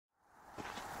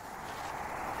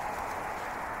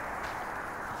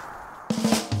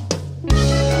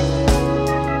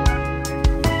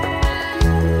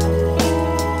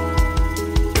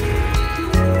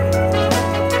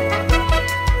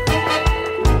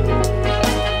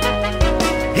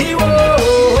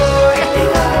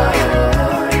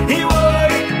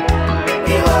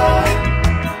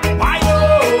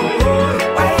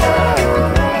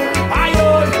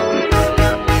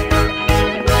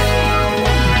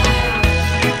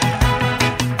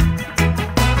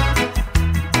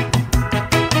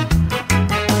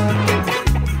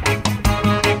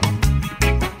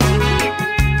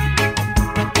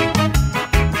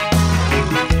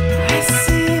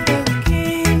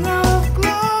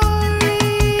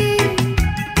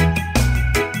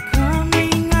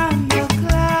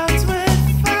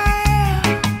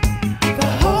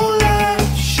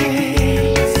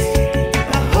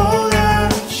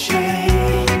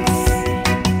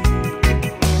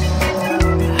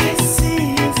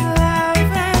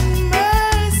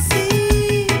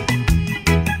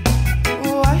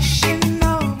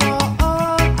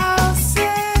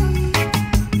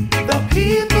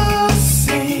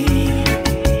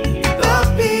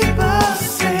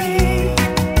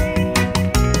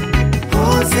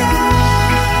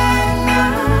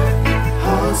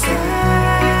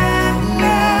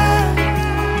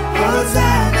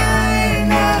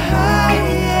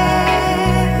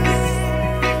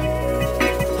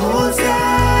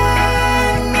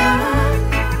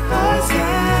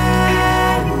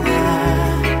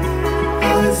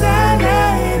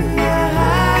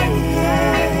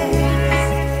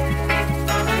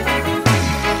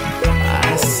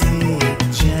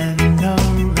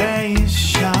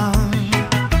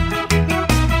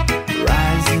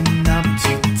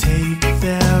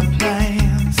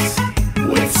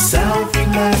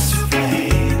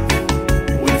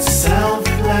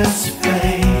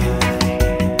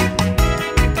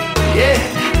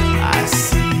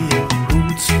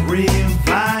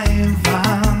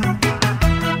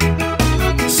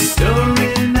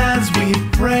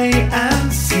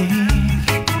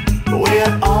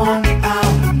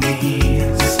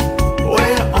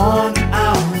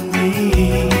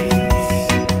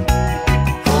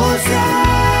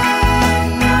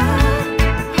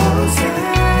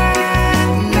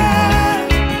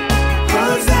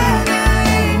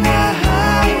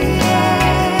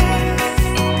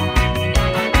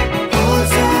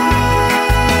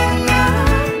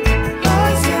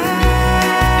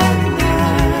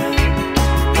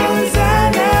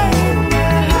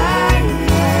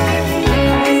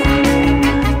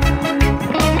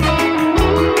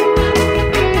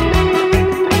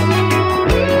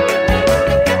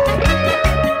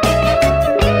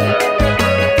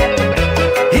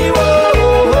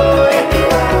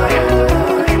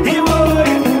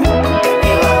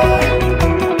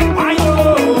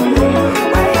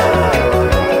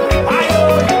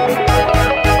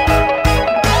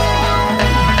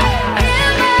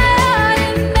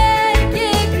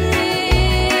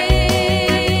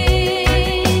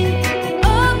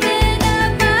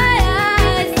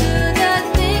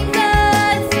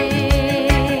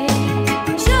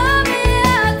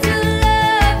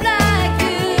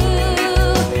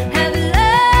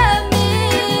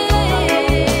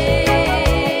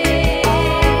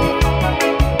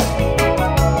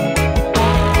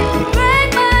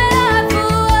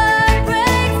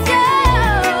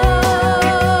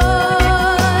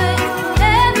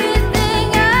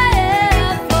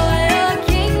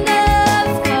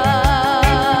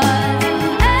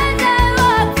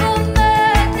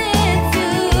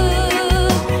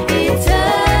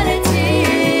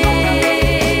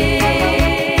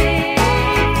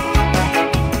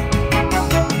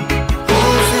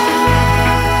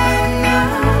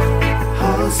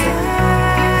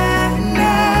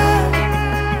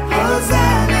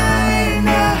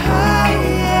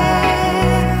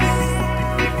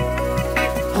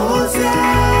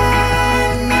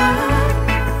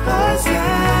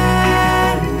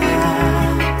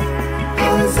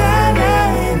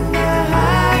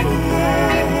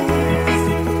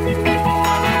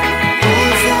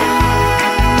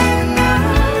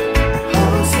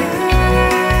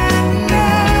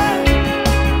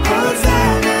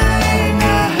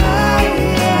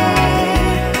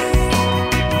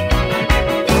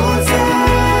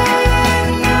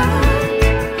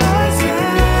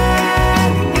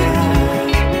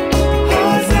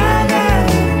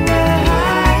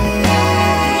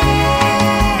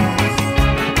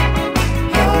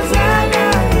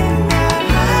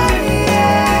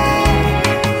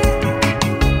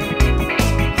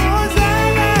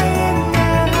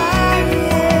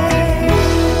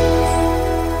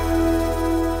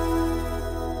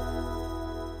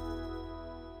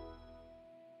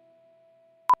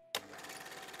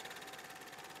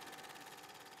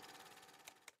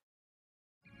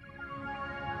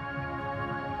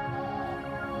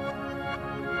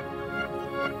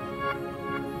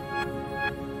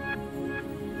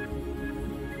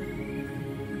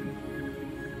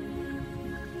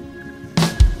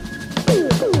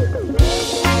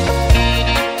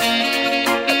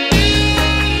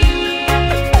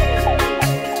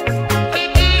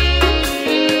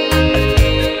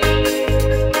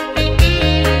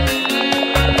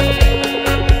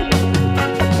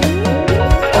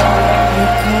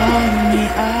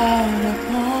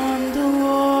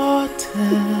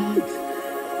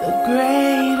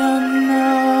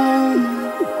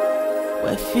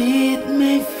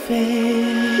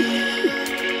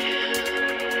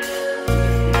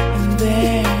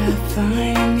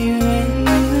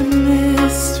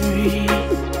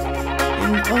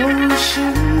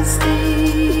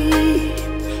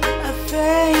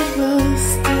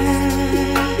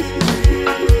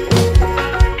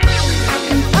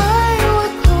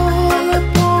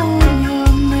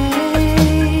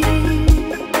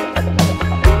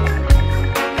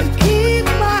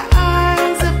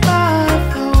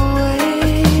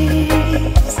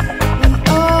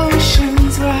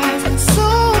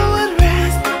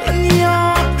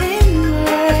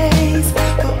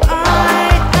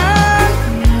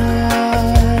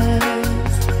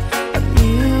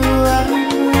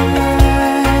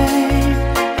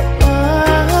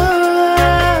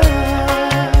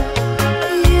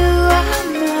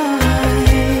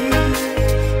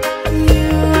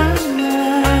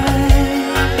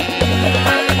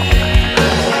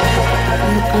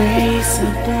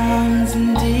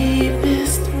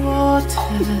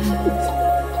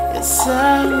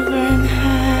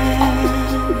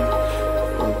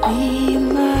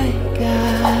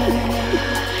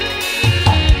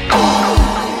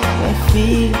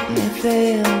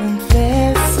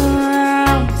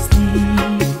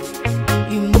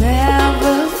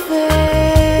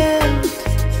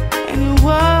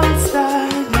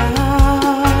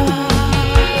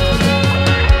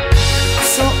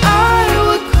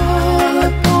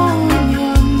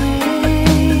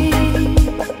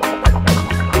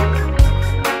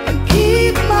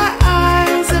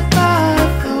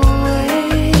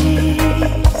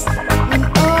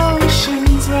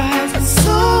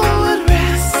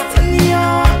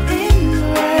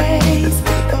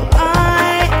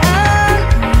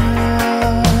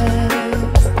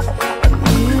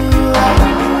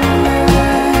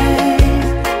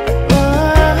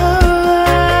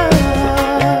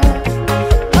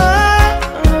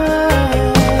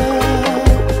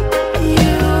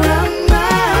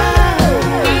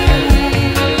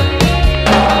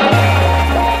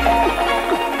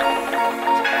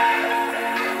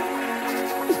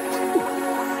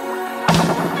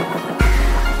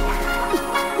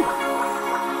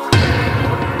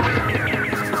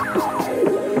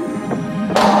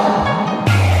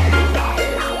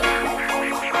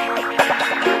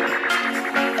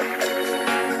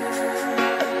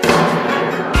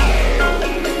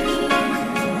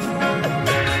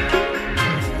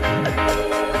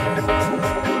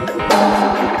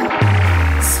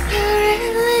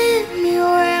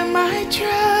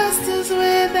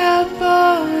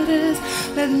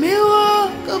Let me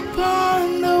walk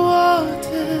upon the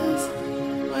waters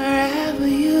wherever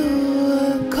you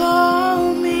would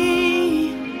call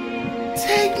me.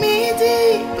 Take me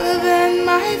deeper than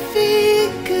my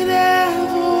feet could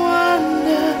ever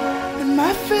wander, and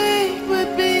my faith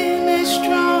would be made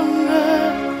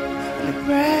stronger in the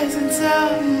presence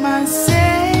of my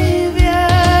Savior.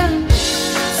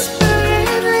 Spirit,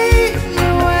 lead me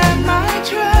where my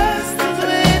trust is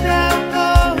without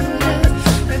borders.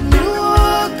 Let me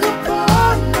walk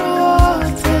upon the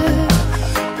waters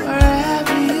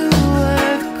wherever you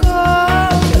would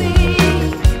call me.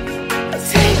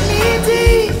 Take me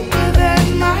deeper than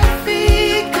my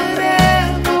feet could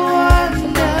ever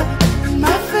wander, and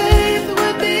my faith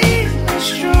would be much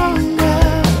stronger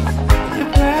in the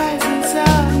presence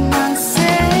of my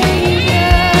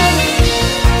Savior.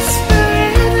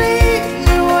 Spirit, lead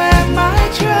me where my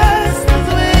trust is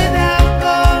without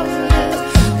borders.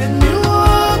 Let me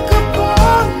walk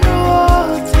upon the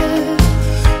waters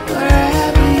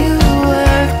wherever you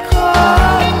would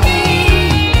call me.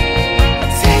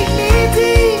 Take me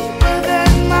deeper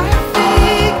than my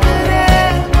feet could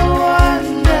ever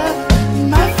wander, and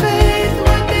my faith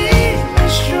would be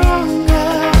much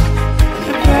stronger in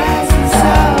the presence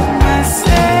of my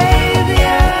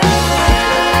Savior.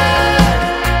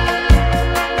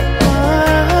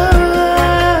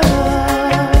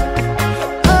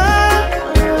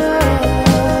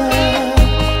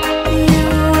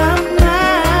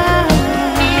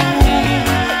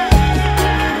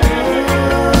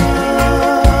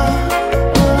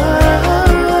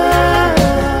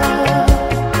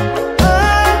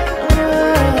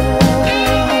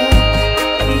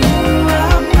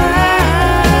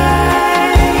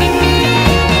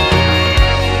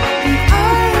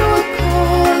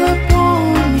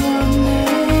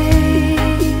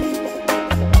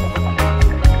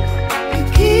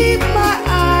 Keep my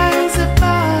eyes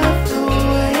above the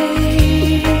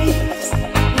waves.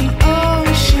 The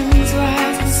oceans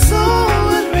rise, my soul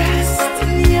would rest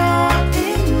in your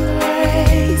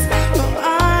embrace. For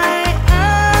I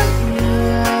am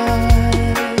yours,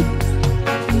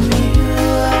 and you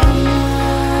are mine.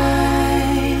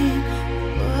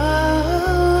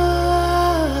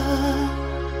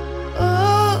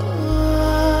 Oh,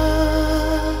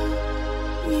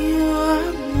 you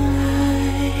are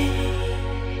mine.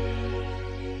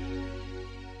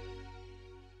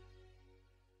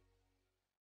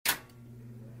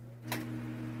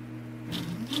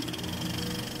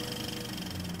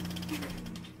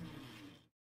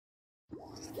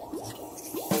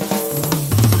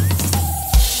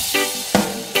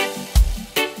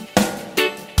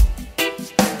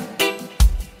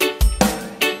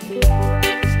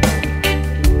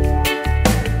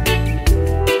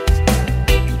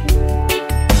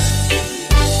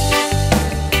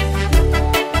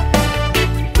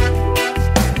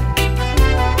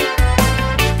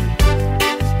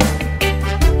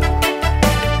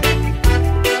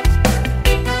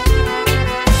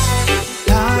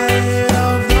 Light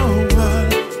of the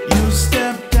world, you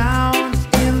step down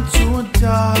into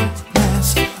darkness.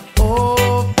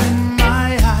 Open my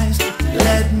eyes,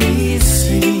 let me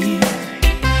see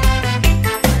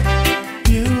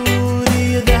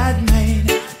beauty that made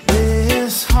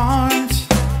this heart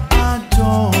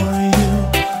adore you.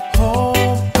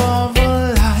 Hope of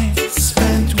a life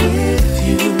spent with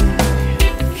you.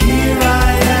 Here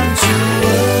I am to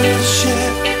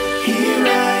worship, here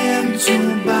I am to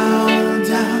bow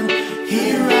down,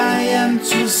 here I am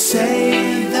to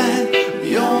say that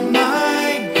you're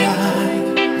my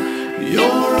God.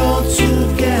 You're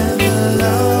altogether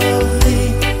lovely,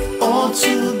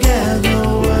 altogether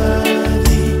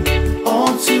worthy,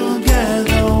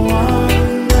 altogether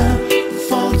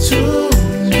wonderful to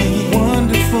me.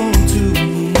 Wonderful to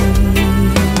me.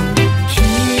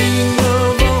 King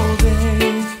of all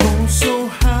days, oh so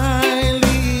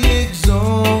highly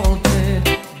exalted,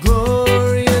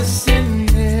 glorious in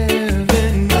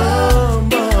heaven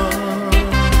above.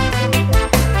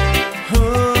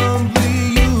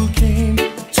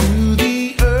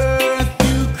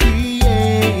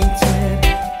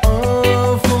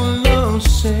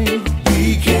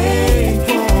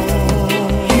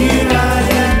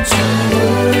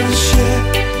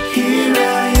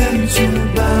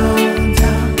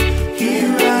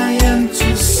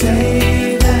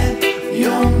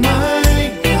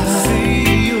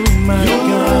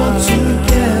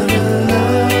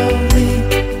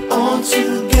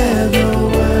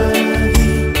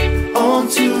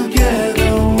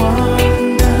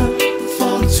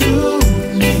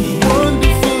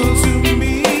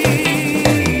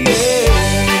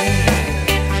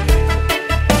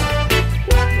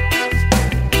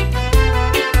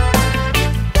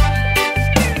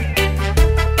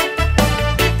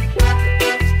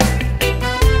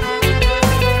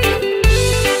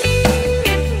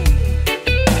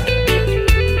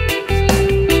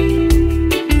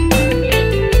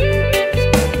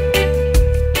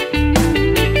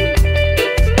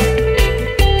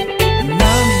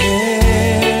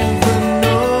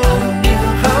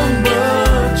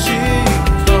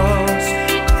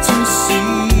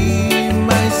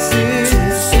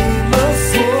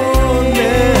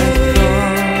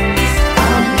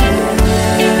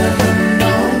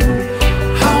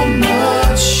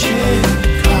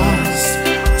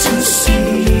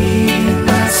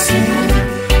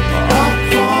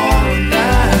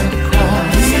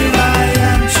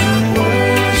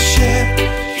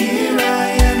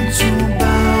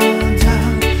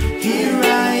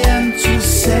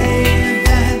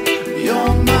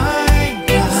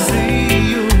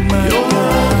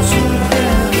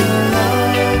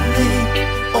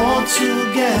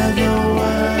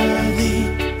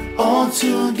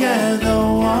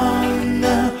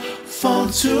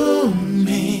 to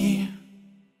me.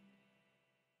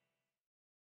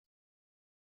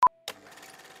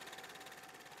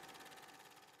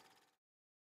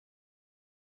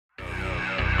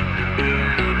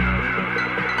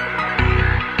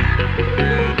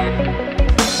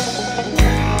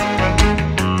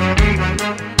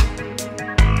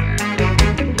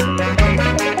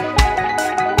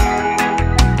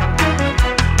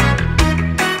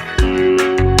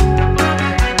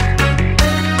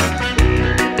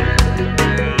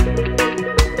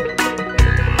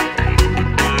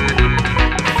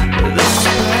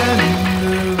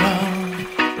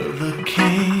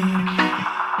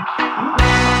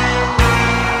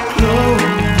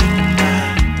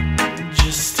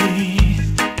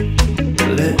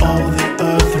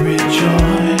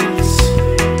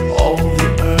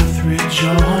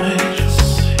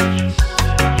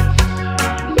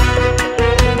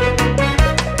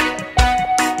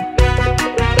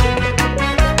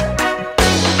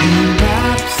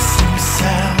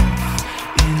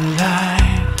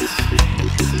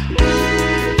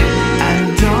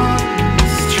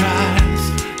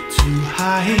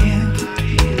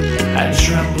 And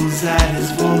trembles at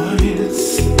his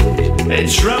voice. It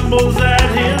trembles at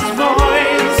his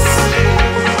voice.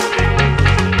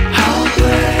 How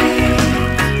great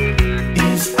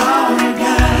is our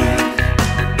God?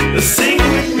 Sing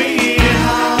with me.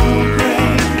 How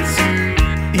great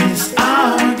is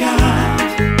our God?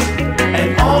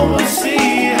 And all will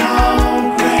see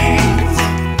how great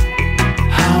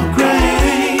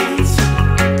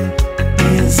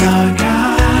is our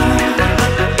God.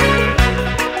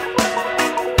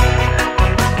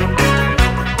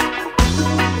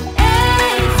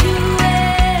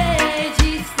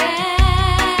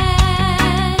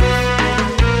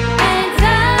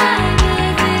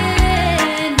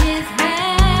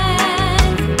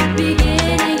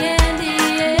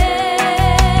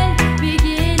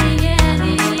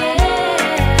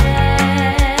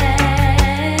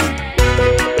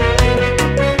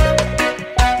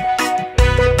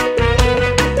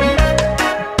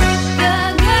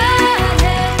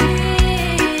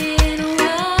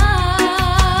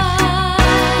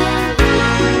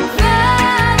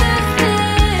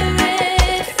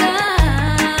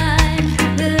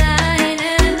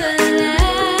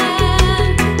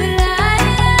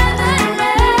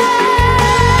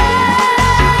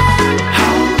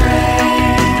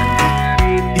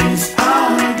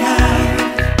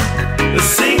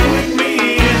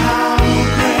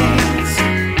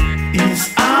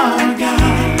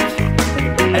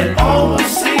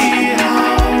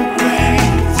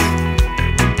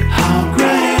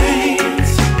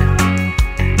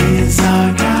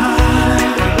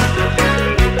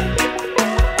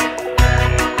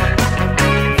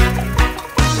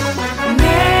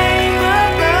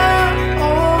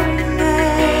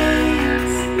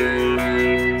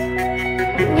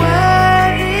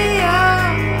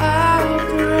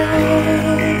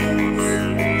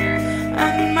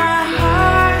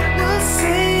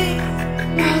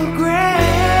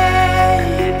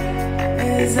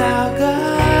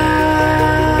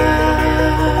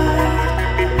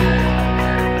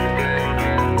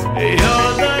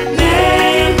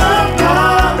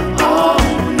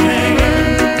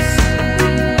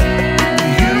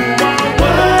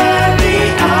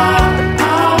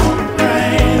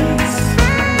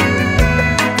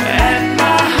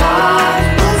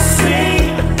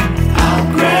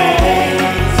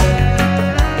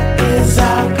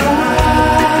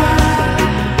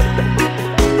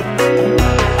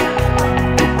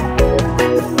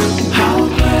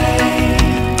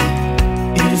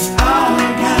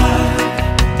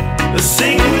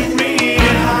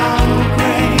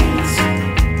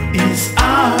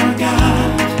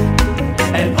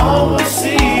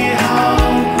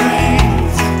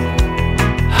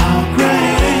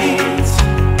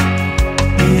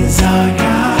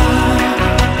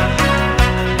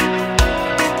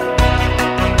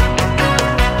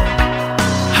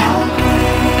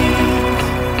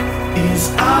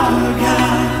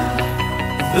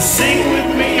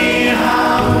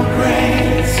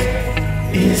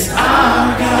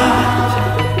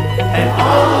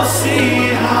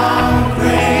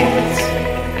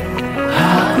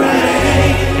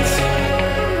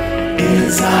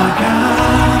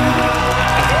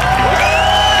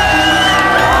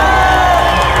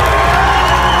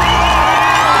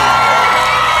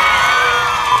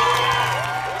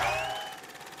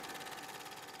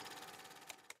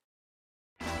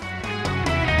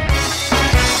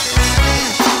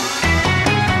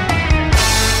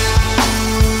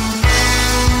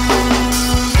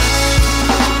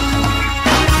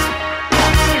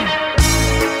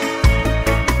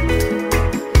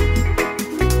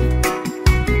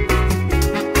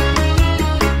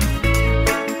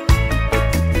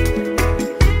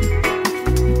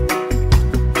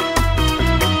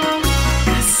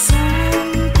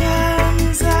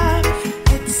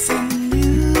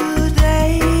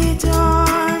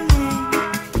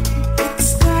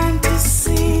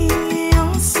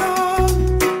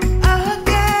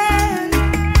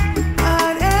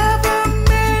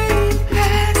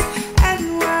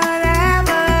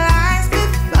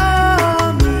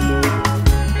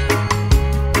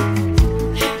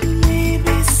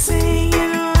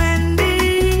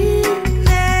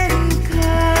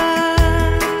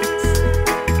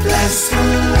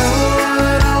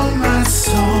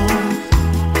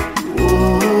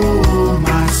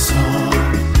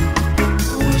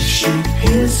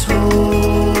 His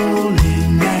holy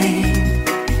name.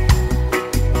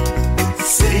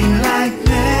 Sing like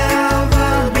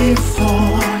never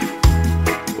before.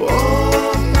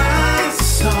 Oh, my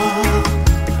soul,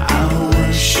 I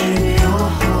worship your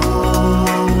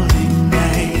holy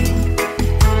name.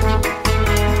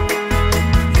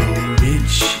 You're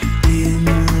rich in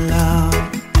love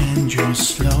and you're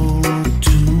slow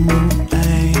to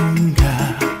anger.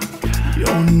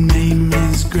 Your name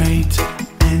is great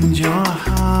and your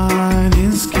heart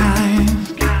is kind.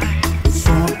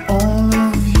 For all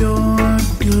of your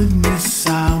goodness I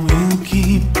will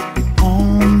keep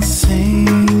on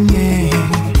singing.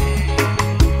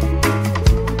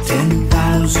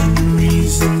 10,000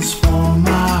 reasons for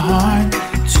my heart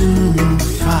to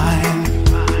find.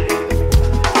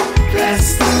 Bless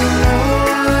the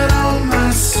Lord, oh my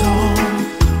soul.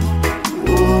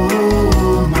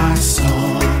 Oh, my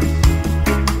soul.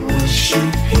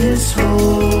 Worship His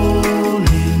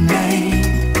holy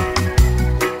name.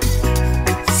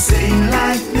 Sing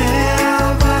like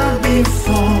never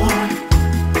before.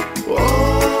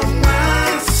 Oh, my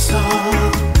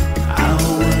soul, I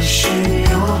worship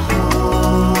your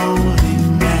holy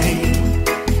name.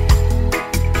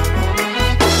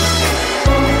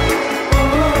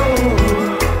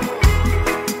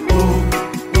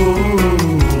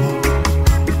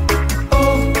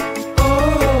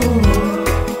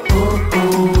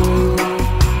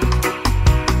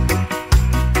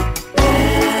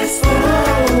 Bless the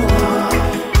Lord,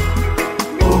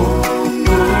 oh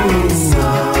my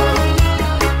soul.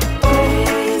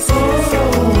 Praise His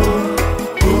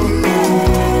holy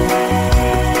name.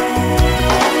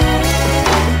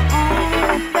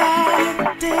 On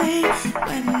that day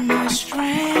when my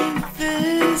strength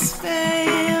is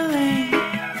failing,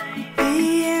 the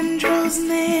end draws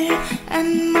near and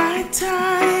my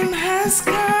time has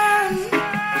come.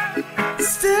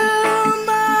 Still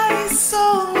my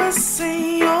soul will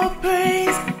sing your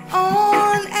praise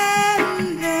unending.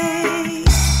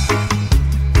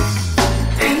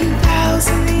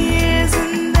 10,000 years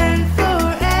and then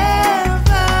forevermore.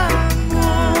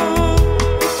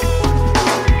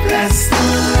 Bless the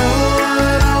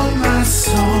Lord, oh my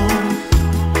soul.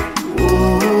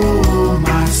 Oh,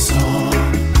 my soul.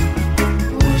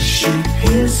 Worship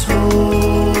His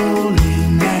holy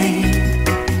name.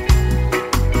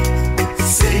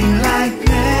 Sing like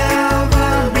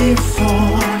never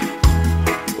before.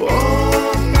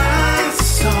 Oh, my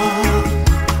soul,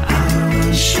 I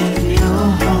worship your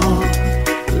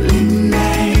holy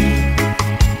name.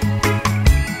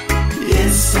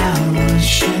 Yes, I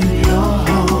worship your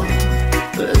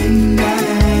holy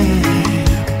name.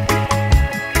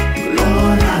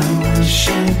 Lord, I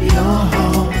worship your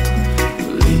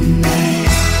holy name.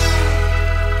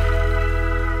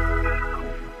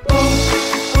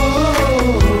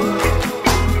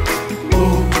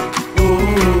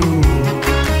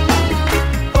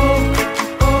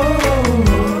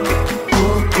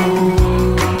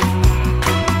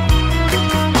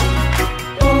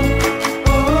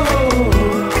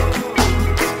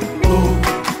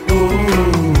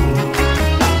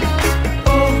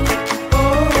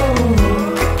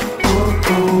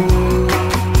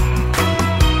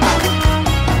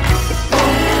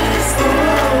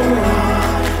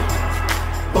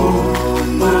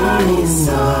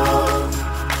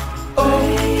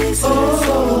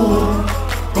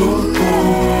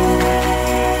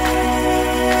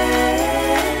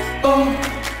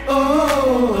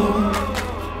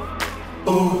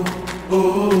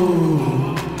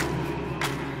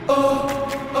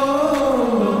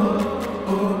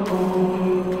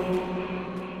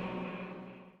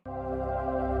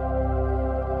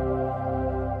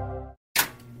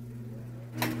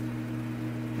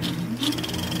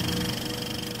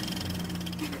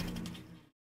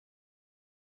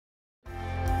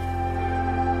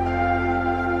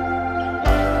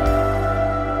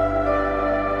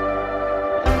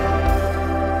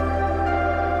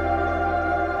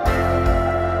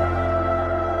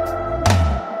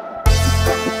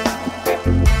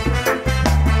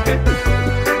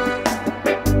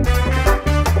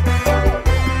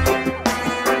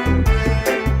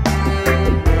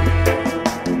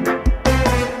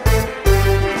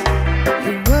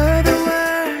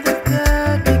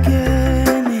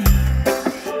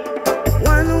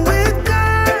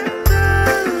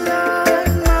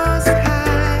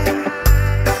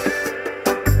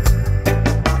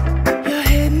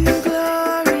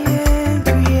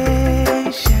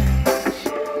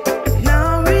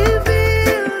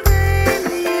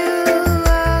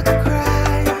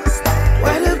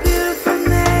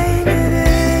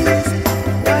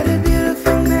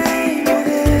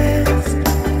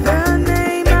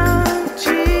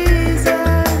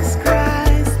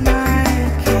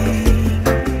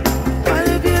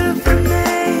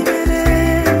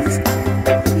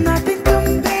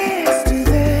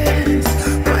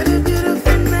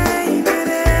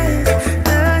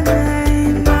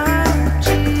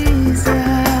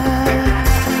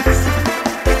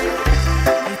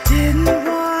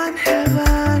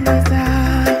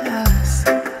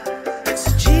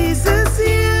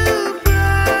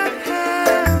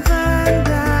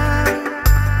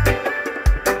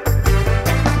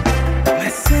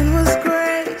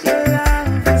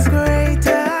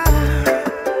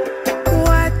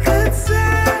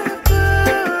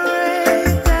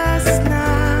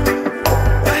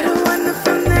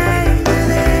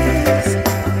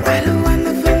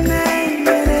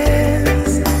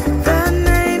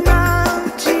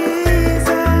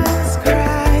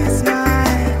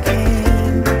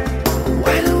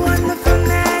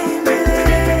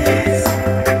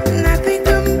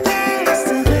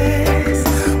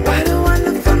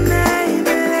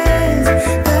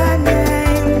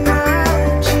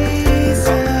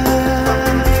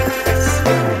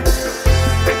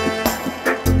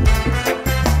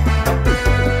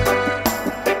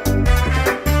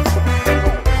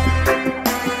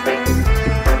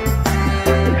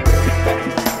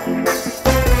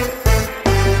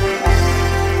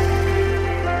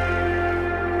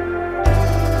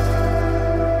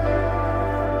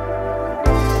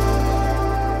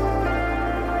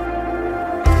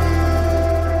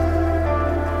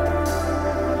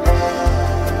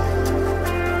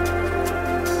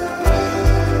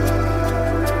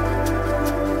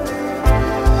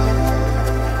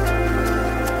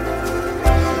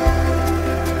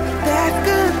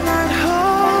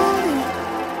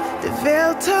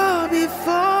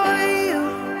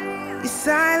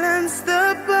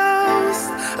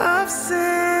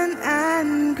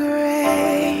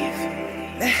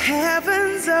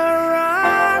 heavens are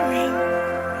roaring,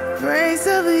 praise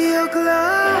of your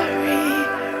glory,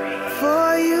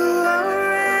 for you are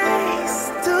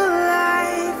raised to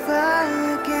life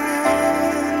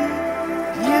again.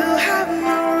 You have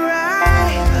no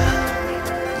rival,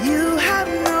 you have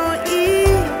no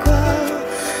equal,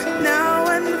 now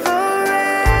and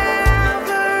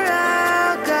forever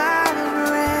our God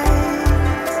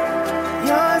reigns.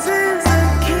 Yours is the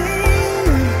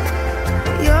kingdom,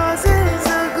 yours is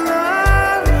the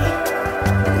glory,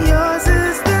 yours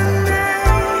is the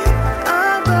name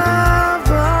above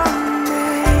all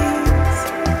names.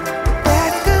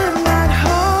 That could not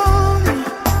hold me,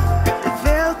 the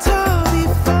veil tore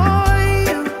before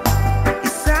you. You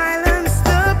silenced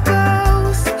the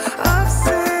boast of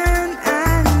sin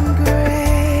and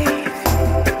grave.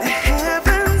 The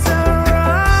heavens are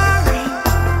roaring,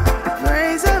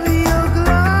 praise of your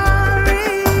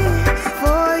glory,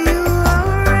 for you are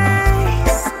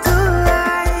raised to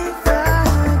life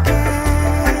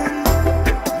again.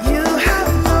 You have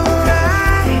no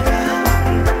rival,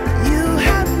 you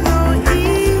have no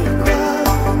equal,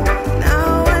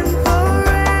 now and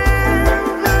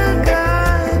forever,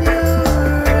 God, you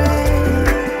reign.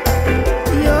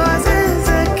 Yours is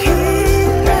the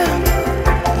kingdom,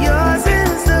 yours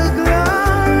is the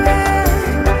glory,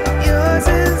 yours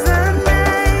is the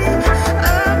name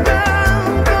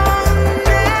above all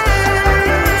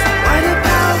names. What a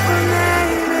powerful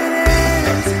name it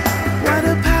is, what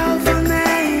a powerful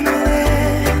name it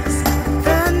is,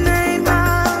 the name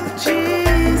of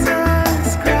Jesus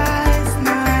Christ,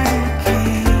 my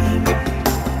King.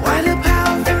 What a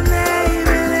powerful name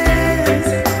it is,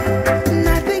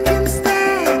 nothing can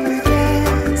stand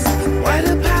against. What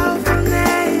a powerful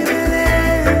name it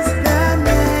is, the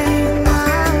name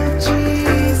of Jesus.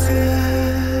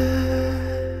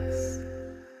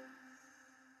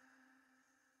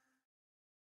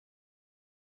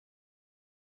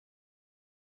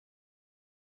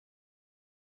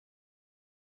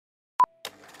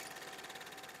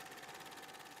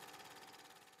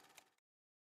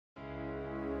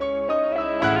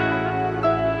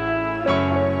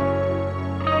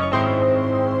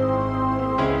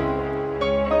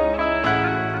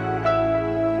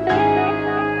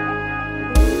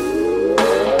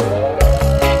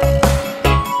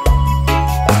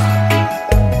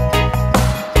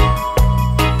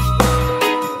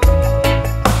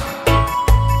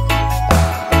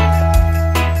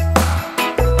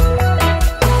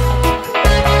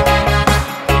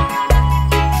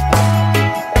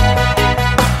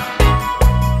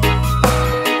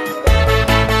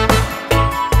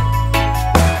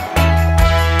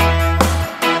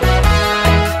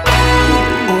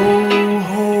 Oh,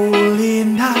 holy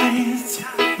night,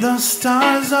 the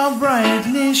stars are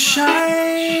brightly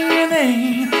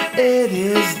shining. It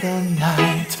is the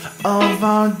night of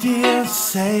our dear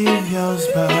Savior's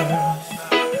birth.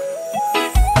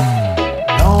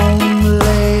 Long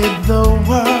lay the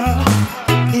world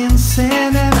in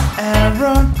sin and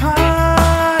error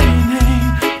pining,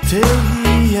 till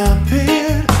he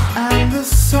appeared and the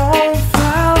soul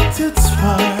felt its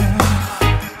worth.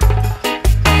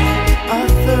 A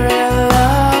thrill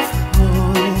of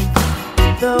hope,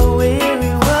 the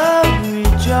weary world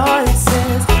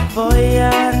rejoices, for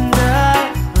yonder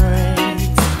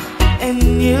breaks a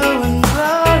new and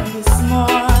glorious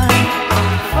morn.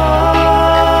 Fall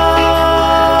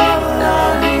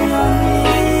on your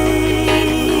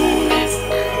knees,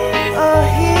 oh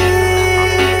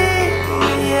hear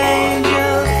the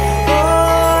angels'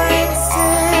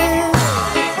 voices.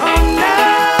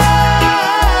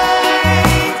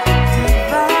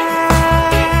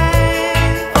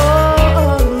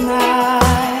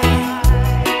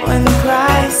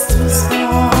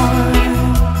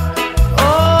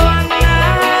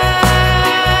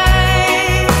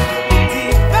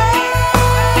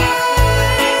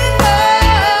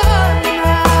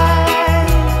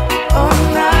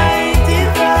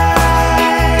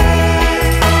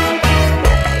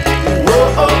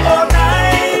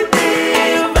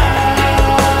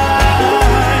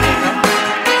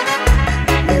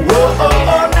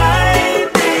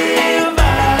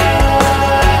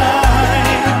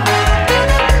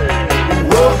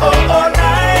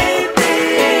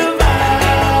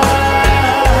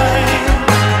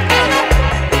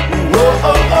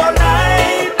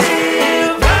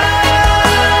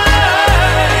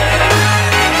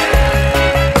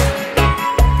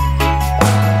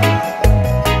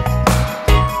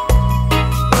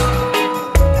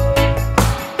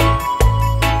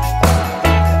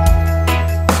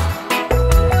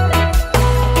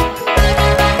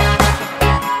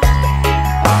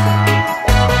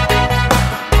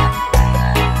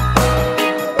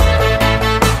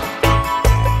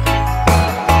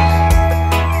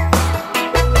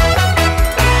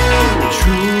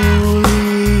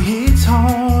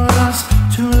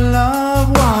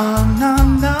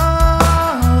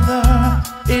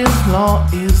 law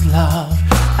is love,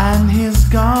 and his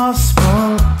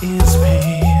gospel is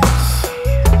peace.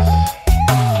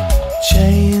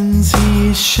 Chains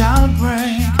he shall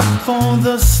break, for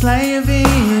the slave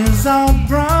is our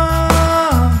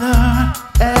brother,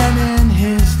 and in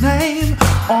his name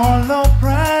all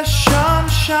oppression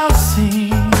shall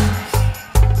cease.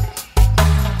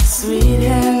 Sweet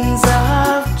hymns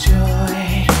of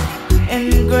joy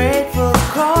in grateful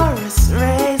chorus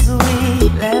raise we,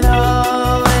 let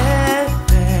all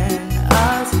within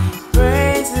us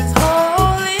praise his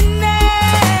holy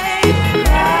name.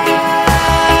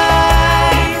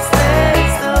 Christ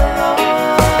is the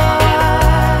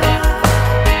Lord,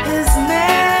 his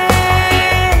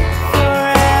name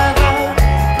forever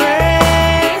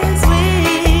praise we,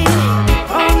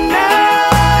 all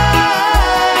night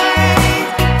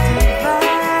divine,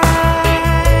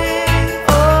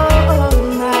 all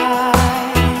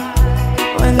night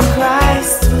when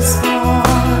Christ was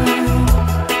born,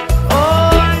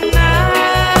 all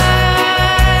night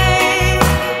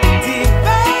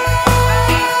divine,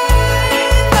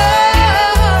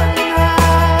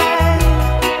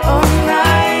 all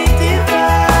night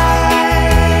divine,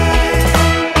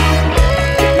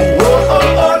 oh,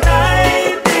 all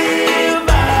night divine,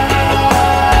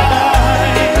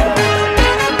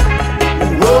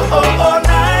 oh, all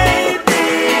night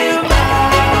divine,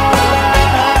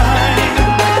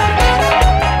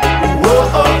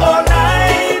 oh, all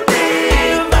night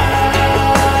divine,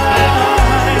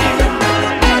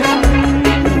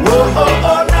 oh,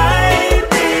 all night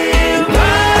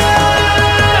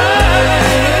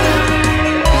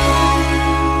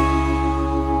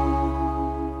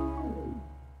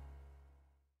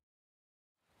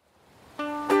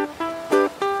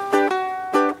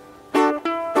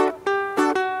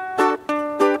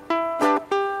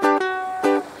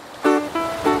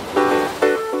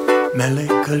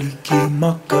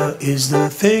Melekalikimaka is the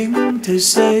thing to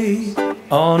say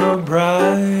on a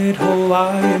bright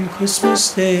Hawaiian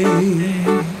Christmas day.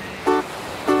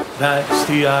 That's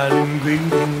the island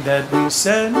greeting that we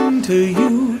send to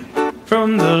you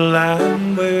from the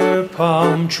land where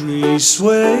palm trees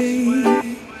sway.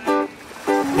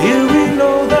 Here we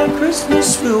know that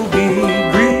Christmas will be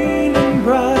green and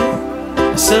bright.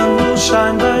 The sun will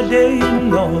shine by day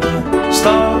and all the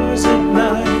stars at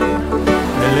night.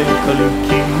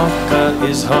 Melekalikimaka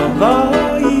is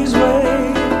Hawaii's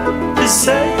way to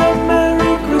say a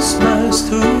Merry Christmas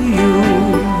to you.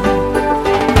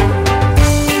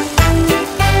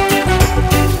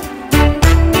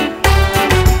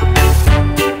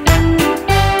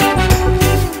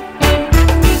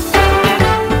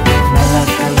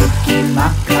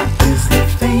 Melekalikimaka is the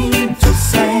thing to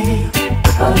say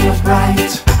on a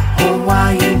bright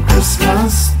Hawaiian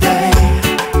Christmas day.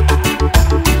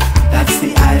 That's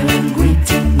the island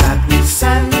greeting that we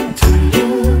send to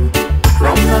you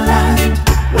from the land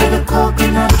where the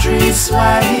coconut trees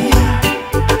sway.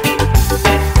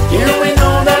 Here we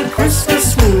know that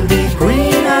Christmas will be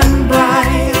green and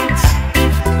bright.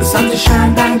 The sun will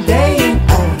shine by day and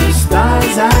all the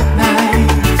stars at night.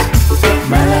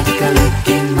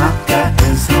 Melekalikimaka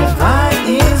is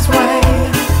Hawaii's way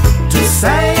to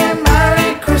say a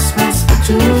Merry Christmas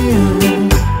to you.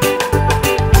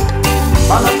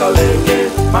 Malakaleke,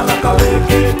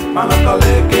 malakaleke,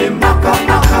 malakaleke, maka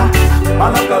maka.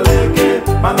 Malakaleke,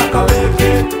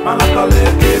 malakaleke,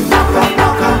 malakaleke, maka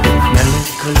maka.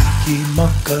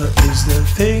 Melekalikimaka is the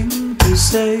thing to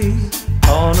say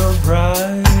on a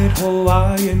bright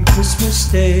Hawaiian Christmas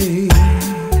day.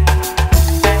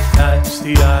 That's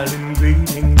the island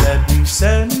greeting that we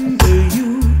send to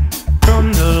you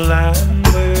from the land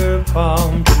where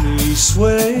palm trees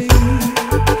sway.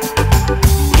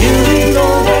 Here we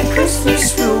know that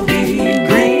Christmas will be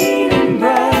green and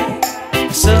bright.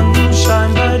 The sun will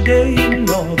shine by day and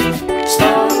all the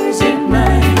stars at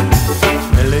night.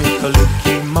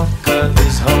 Melekalikimaka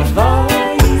is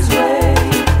Hawaii's way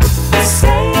to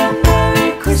say a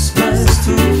Merry Christmas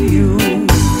to you.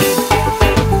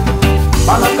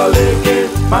 Malakaleke,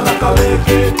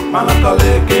 malakaleke,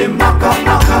 malakaleke, maka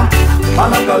maka.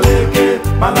 Malakaleke,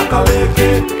 malakaleke,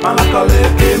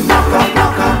 malakaleke, maka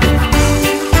maka.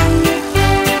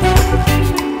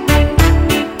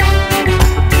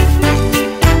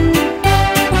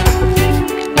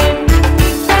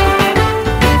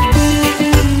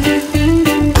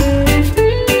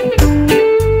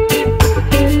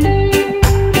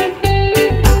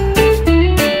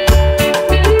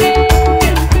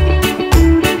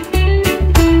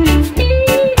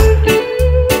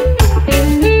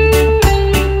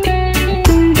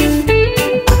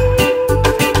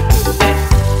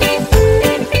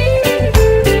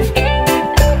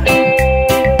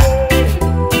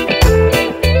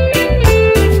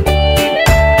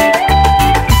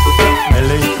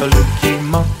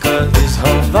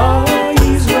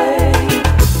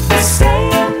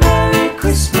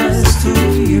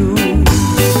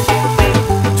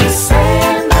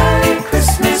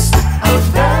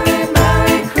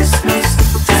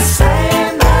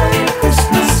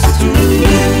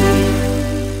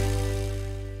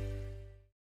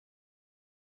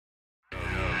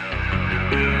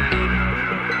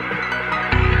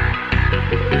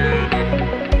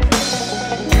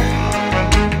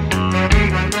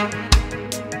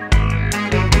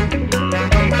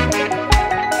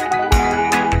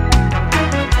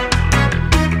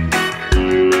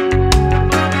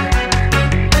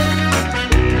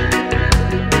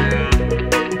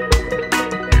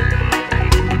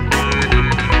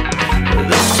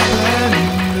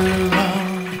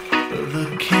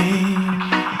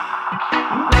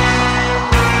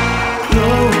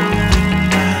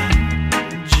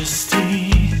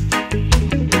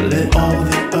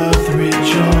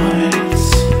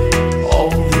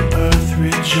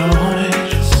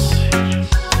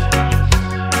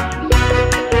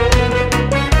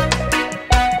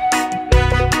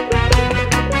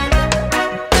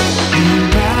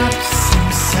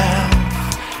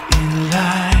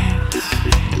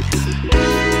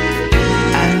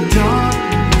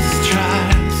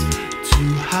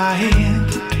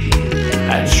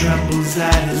 trembles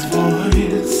at his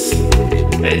voice.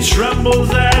 It trembles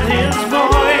at his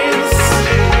voice.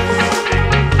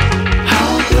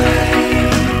 How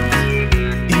great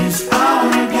is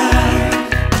our God?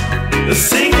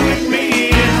 Sing with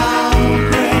me. How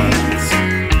great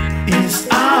is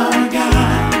our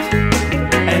God?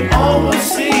 And all will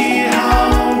see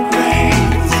how great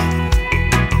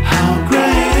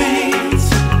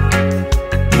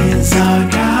is our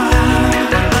God.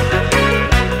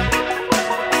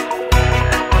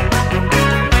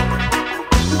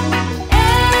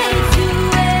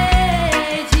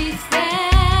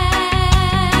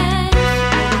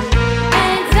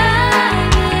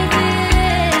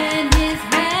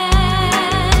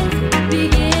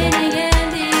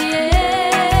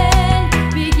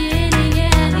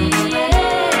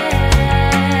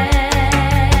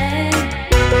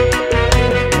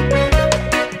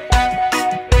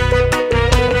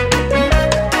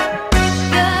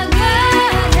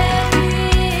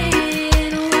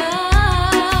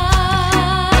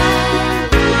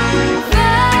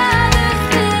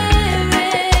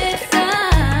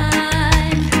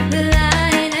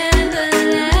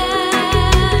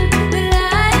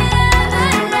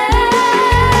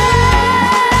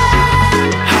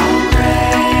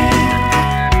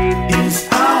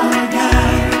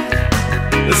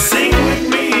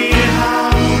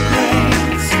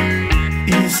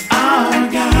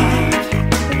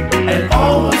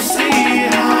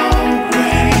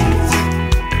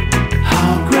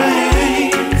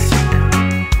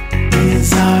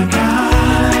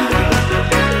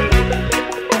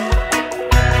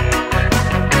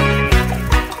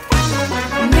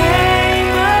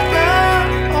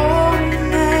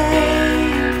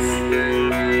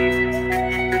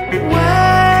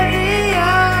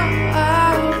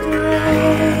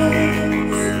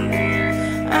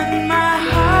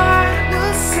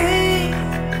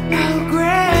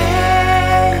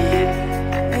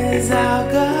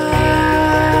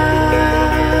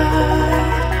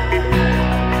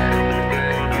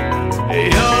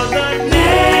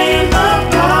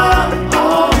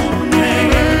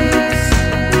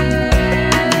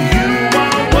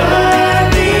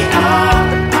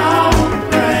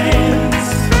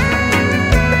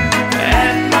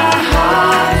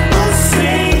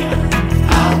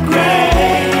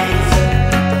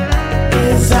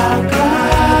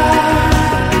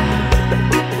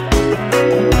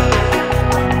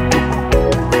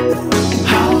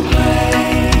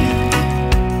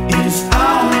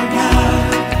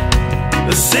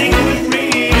 Sing with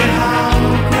me. How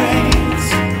great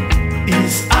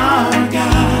is our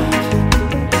God?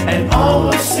 And all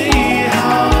will see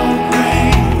how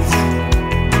great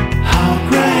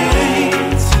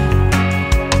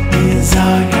is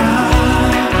our God.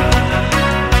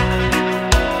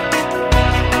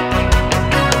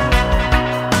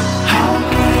 How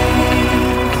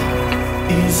great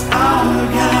is our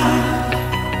God?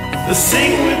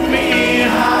 Sing with me.